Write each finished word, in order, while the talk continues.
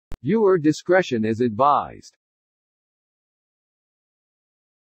Viewer discretion is advised.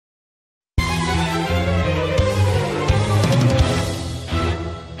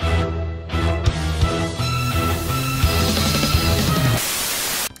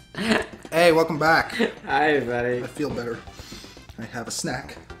 Hey, welcome back. Hi, buddy. I feel better. I have a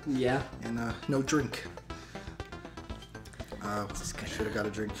snack. Yeah. And no drink. Should have got a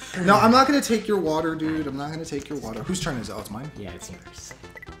drink. No, I'm not gonna take your water, dude. I'm not gonna take your water. Whose turn is it? Oh, it's mine? Yeah, it's yours.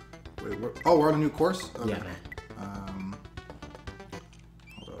 Wait, we're on a new course? Okay. Yeah, man.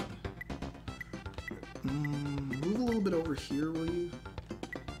 Hold on. Move a little bit over here, will you?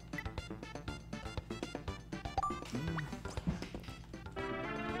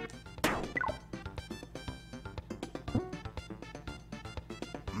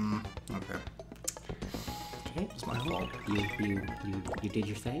 Okay. Okay. It's my fault. You did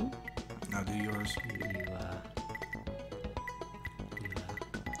your thing. Now do yours.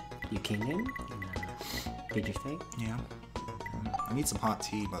 You came in and did your thing. Yeah. I need some hot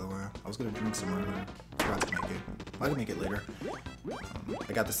tea, by the way. I was gonna drink some earlier. Forgot to make it. I can make it later.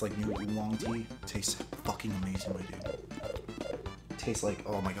 I got this like new oolong tea. It tastes fucking amazingly, dude. It tastes like,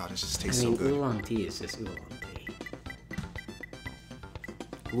 oh my god, it just tastes so good. Oolong tea is just oolong tea.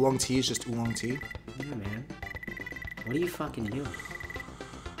 Oolong tea is just oolong tea? Yeah, man. What are you fucking doing?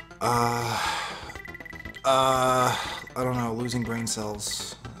 I don't know, losing brain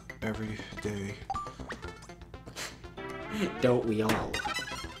cells every day. Don't we all?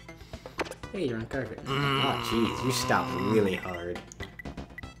 Hey, you're on carpet. Oh, jeez, you stopped really hard.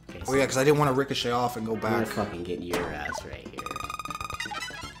 Okay, Oh yeah, because I didn't want to ricochet off and go I'm gonna back. fucking get your ass right here.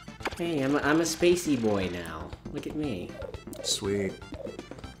 Hey, I'm a spacey boy now. Look at me. Sweet.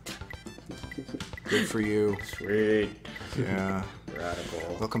 Good for you. Sweet. Yeah.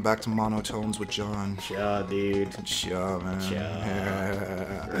 Radical. Welcome back to Monotones with John. Yeah, dude. Yeah, man. Yeah.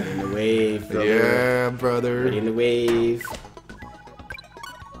 Yeah. Right in the wave, brother. Yeah, brother. Right in the wave.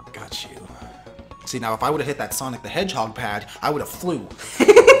 Got you. See, now if I would have hit that Sonic the Hedgehog pad, I would have flew.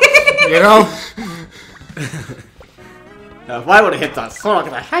 You know? Now, if I would have hit that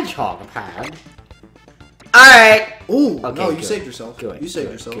Sonic the Hedgehog pad. Alright! Ooh, Okay, no, you good. saved yourself. Good. You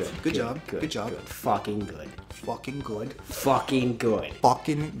saved yourself. Good job. Good. Good job. Good. Fucking good. Fucking good. Fucking good.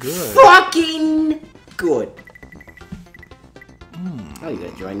 Fucking good. Fucking good. Oh, you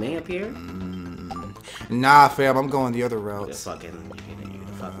gonna join me up here? Nah, fam, I'm going the other route. Just fucking, you gonna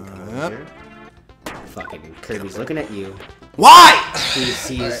fucking come over here? Fucking Kirby's looking at you. Why?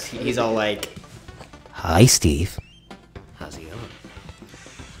 He's all like, "Hi, Steve. How's it going?"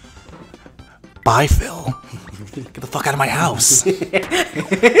 Bye, Phil. Get the fuck out of my house.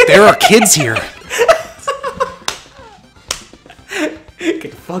 There are kids here.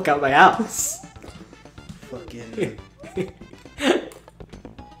 Get the fuck out of my house. Fucking.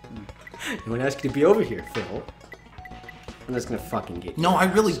 No one asked you to be over here, Phil. I'm just gonna fucking get you. No, I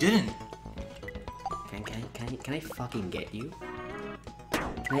really didn't. Can I fucking get you?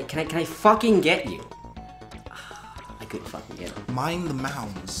 Can I fucking get you? I couldn't fucking get him. Mind the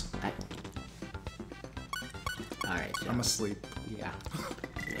mounds. Alright, I'm asleep. yeah.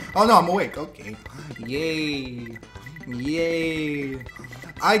 Oh no, I'm awake. Okay. Yay. Yay.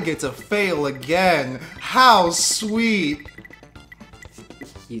 I get to fail again. How sweet.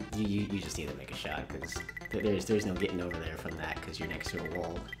 You just need to make a shot, because there's no getting over there from that, because you're next to a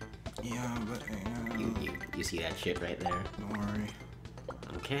wall. Yeah, but You see that shit right there? don't worry.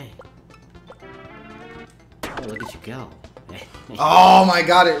 Okay. Oh, look at you go. Oh my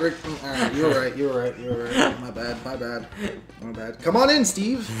god, it Rick. Alright, you're right. My bad. Come on in,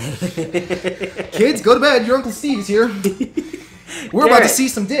 Steve. Kids, go to bed. Your Uncle Steve is here. We're about to see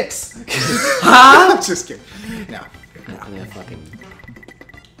some dicks. Huh? Just kidding. No. I'm gonna fucking...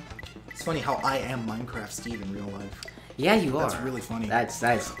 It's funny how I am Minecraft Steve in real life. Yeah, you are. That's really funny. That's Or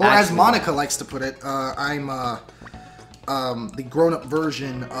as actually- Monica likes to put it, I'm the grown-up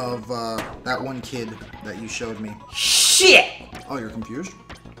version of that one kid that you showed me. Shit! Oh, you're confused?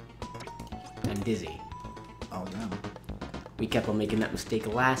 I'm dizzy. Oh, damn. We kept on making that mistake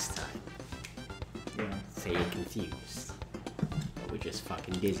last time. Yeah. So you're confused. But we're just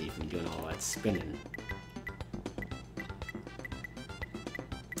fucking dizzy from doing all that spinning.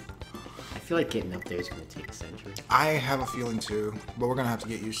 I feel like getting up there is gonna take a century. I have a feeling too, but we're gonna have to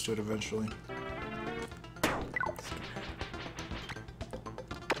get used to it eventually.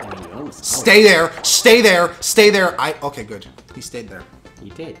 I mean, you almost Stay there! Stay there! Stay there! Okay, good. He stayed there.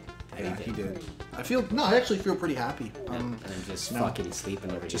 You did. Yeah, he did. I actually feel pretty happy. And I'm just fucking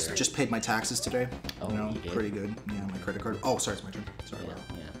sleeping over here. Just paid my taxes today. Oh, you know, you did? pretty good. Yeah, my credit card. Oh, sorry, it's my turn. Sorry. Yeah.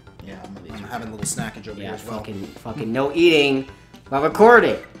 Yeah, I'm having a little snackage over here Yeah, as well. fucking no eating while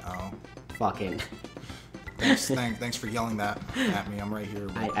recording. Oh, fucking... Thanks for yelling that at me. I'm right here.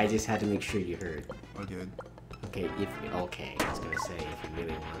 I just had to make sure you heard. Oh, good. Okay, okay, I was gonna say, if you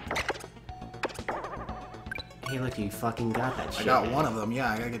really want. Hey, look, you fucking got that shit. I got man. one of them,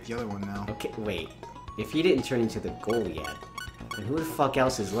 yeah, I gotta get the other one now. Okay, wait. If he didn't turn into the goal yet, then who the fuck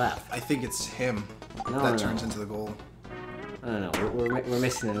else is left? I think it's him No. turns into the goal. I don't know, we're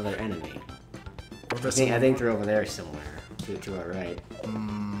missing another enemy. I think they're over there somewhere, to our right.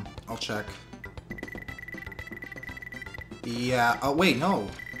 I'll check. Yeah, oh wait, no.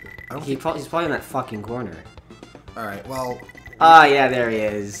 I don't He's probably in that fucking corner. Alright, well... Ah, yeah, there he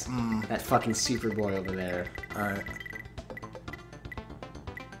is. That fucking super boy over there. Alright.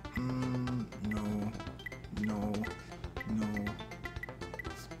 No.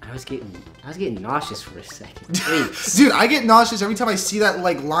 I was getting nauseous for a second. Please. Dude, I get nauseous every time I see that,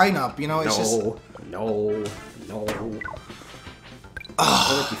 like, lineup, you know? It's No.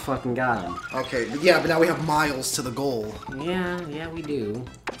 Oh, look, you fucking got him. Okay, yeah, but now we have miles to the goal. Yeah, we do.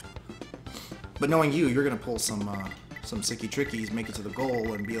 But knowing you, you're gonna pull some sicky trickies, make it to the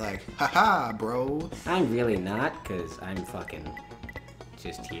goal, and be like, haha, bro. I'm really not, because I'm fucking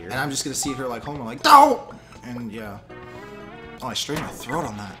just here. And I'm just gonna see her like home, I'm like, don't! And yeah. Oh, I strained my throat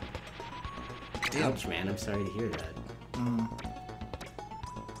on that. Damn. Ouch, man, I'm sorry to hear that.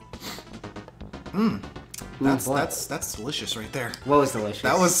 That's delicious right there. What was delicious?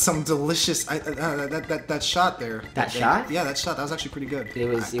 That was some delicious. That shot there. That shot? Yeah, that shot. That was actually pretty good. It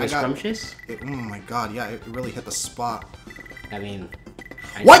was scrumptious? Oh my god, yeah, it really hit the spot. I mean,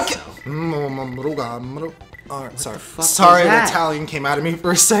 What? So. Alright, sorry. fuck Sorry, was the that? Italian came out of me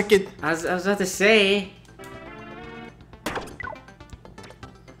for a second. I was about to say.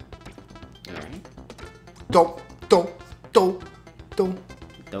 Alright. Don't.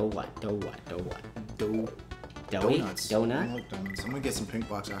 Donuts? I like donuts. I'm gonna get some pink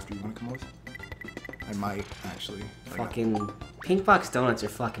box after. You wanna come with? I might, actually. Fucking pink box donuts are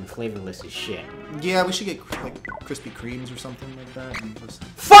fucking flavorless as shit. Yeah, we should get like Krispy Kremes or something like that. And just...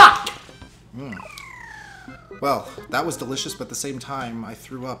 Fuck! Well, that was delicious, but at the same time, I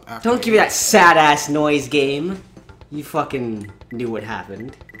threw up after. Don't give me that sad ass noise game. You fucking knew what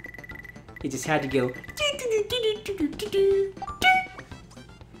happened. You just had to go. Like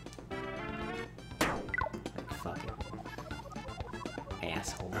fucking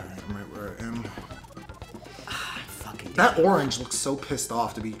asshole. Alright, I'm right where I am. Fucking That orange looks so pissed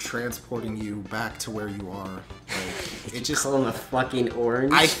off to be transporting you back to where you are. Like, it just. call him a fucking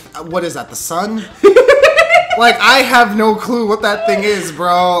orange. What is that? The sun? Like, I have no clue what that thing is,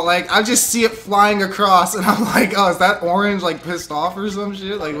 bro. Like, I just see it flying across, and I'm like, oh, is that orange, like, pissed off or some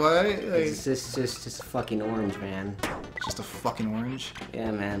shit? Like, what? Like, It's just a fucking orange, man. just a fucking orange?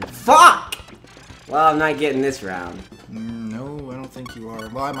 Yeah, man. Fuck! Well, I'm not getting this round. No, I don't think you are.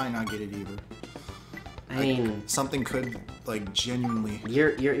 Well, I might not get it either. I mean, Something could, like, genuinely...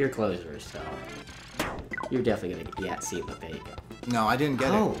 you're closer, so you're definitely gonna get. Yeah, see, look, there you go. No, I didn't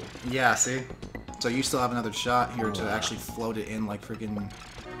get Oh. it. Yeah, see? So you still have another shot here to actually float it in like freaking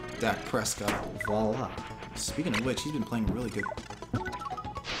Dak Prescott. Voila. Speaking of which, he's been playing really good.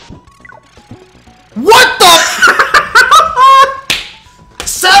 What the?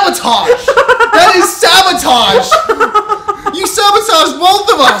 Sabotage! That is sabotage! You sabotaged both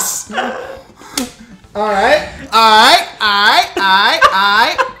of us! Alright.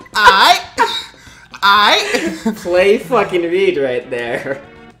 Play fucking read right there.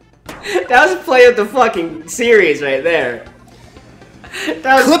 That was play of the fucking series right there.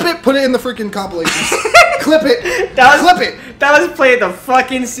 That was, Clip it, put it in the freaking compilations. Clip it. Clip it. That was play of the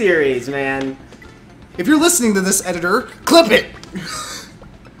fucking series, man. If you're listening to this, editor, clip it.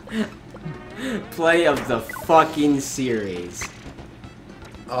 Play of the fucking series.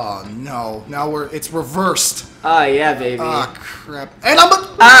 Oh no! Now it's reversed. Oh yeah, baby. Ah crap! And I'm.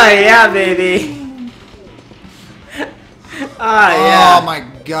 Oh yeah, baby. Oh yeah. Oh my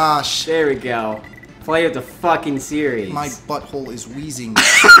gosh! There we go. Play of the fucking series. My butthole is wheezing.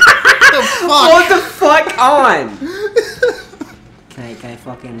 What the fuck? Hold the fuck on! Can I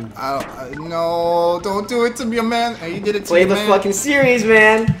fucking... No, don't do it to me, man. You did it to Play me, the man. fucking series,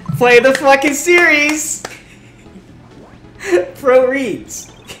 man! Play the fucking series! Pro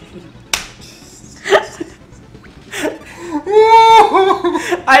reads.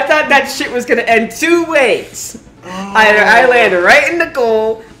 I thought that shit was gonna end two ways. Either I land right in the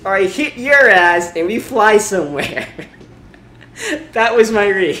goal, or I hit your ass and we fly somewhere. That was my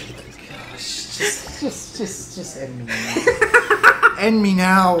read. Gosh, just end me now. End me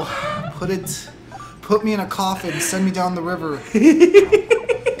now. Put me in a coffin. Send me down the river.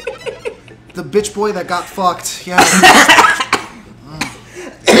 The bitch boy that got fucked. Yeah.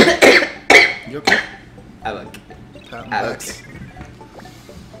 You okay? I'm okay. Pat I'm back. okay.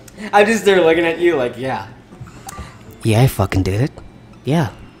 I'm just there looking at you like, yeah. Yeah, I fucking did it.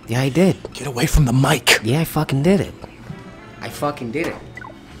 Yeah. Yeah, I did. Get away from the mic. Yeah, I fucking did it. I fucking did it.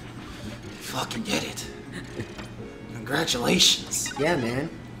 Fucking did it. Congratulations. Yeah, man.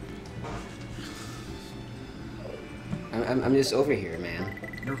 I'm just over here,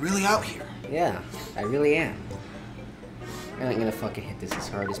 man. You're really out here. Yeah, I really am. I'm gonna fucking hit this as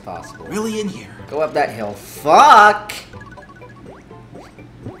hard as possible. Really in here. Go up that hill. Fuck!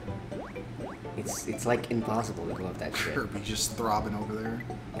 It's like impossible to go up that shit. Kirby just throbbing over there.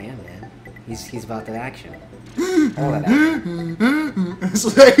 Yeah, man. He's about that action. All that action.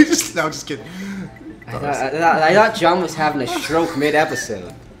 No, just kidding. I thought John was having a stroke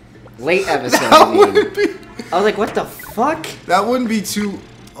mid-episode. Late episode, That I mean. wouldn't be. I was like, what the fuck? That wouldn't be too.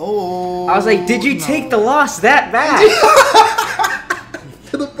 Oh. I was like, did you take the loss that bad?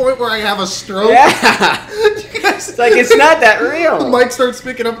 To the point where I have a stroke? Yeah. It's like, it's not that real. The mic starts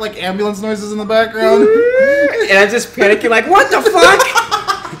picking up like ambulance noises in the background. And I'm just panicking like, what the fuck?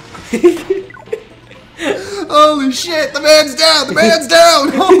 Holy shit, the man's down! The man's down!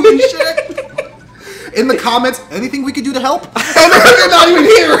 Holy shit! In the comments, anything we could do to help? And they're not even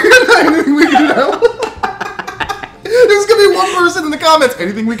here! Anything we could do to help? There's gonna be one person in the comments,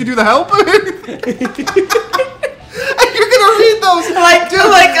 anything we could do to help? And you're gonna read those! Like, dude,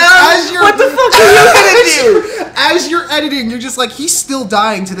 what the fuck are you gonna do? As you're editing, you're just like, he's still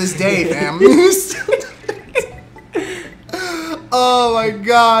dying to this day, fam. He's still dying. Oh my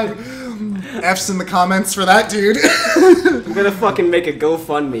god. F's in the comments for that, dude. I'm gonna fucking make a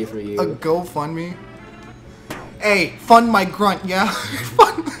GoFundMe for you. A GoFundMe? Hey, fund my grunt, yeah?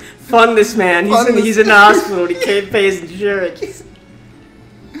 Fund this man. He's in the hospital. He can't pay his insurance.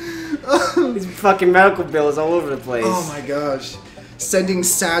 His fucking medical bills all over the place. Oh my gosh. Sending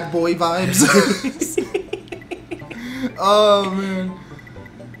sad boy vibes. Oh man.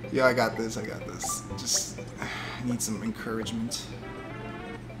 Yeah, I got this. Just need some encouragement.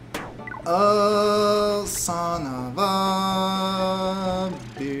 Oh, son of a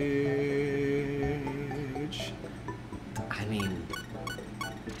bitch. I mean,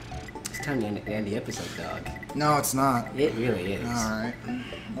 it's time to end the episode, dog. No, it's not. It really is. Alright.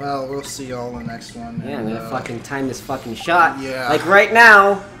 Well, we'll see y'all in the next one. Yeah, I'm gonna fucking time this fucking shot. Yeah. Like right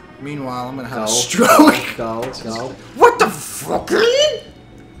now. Meanwhile, I'm gonna have a Go, stroke. go. What the fuck?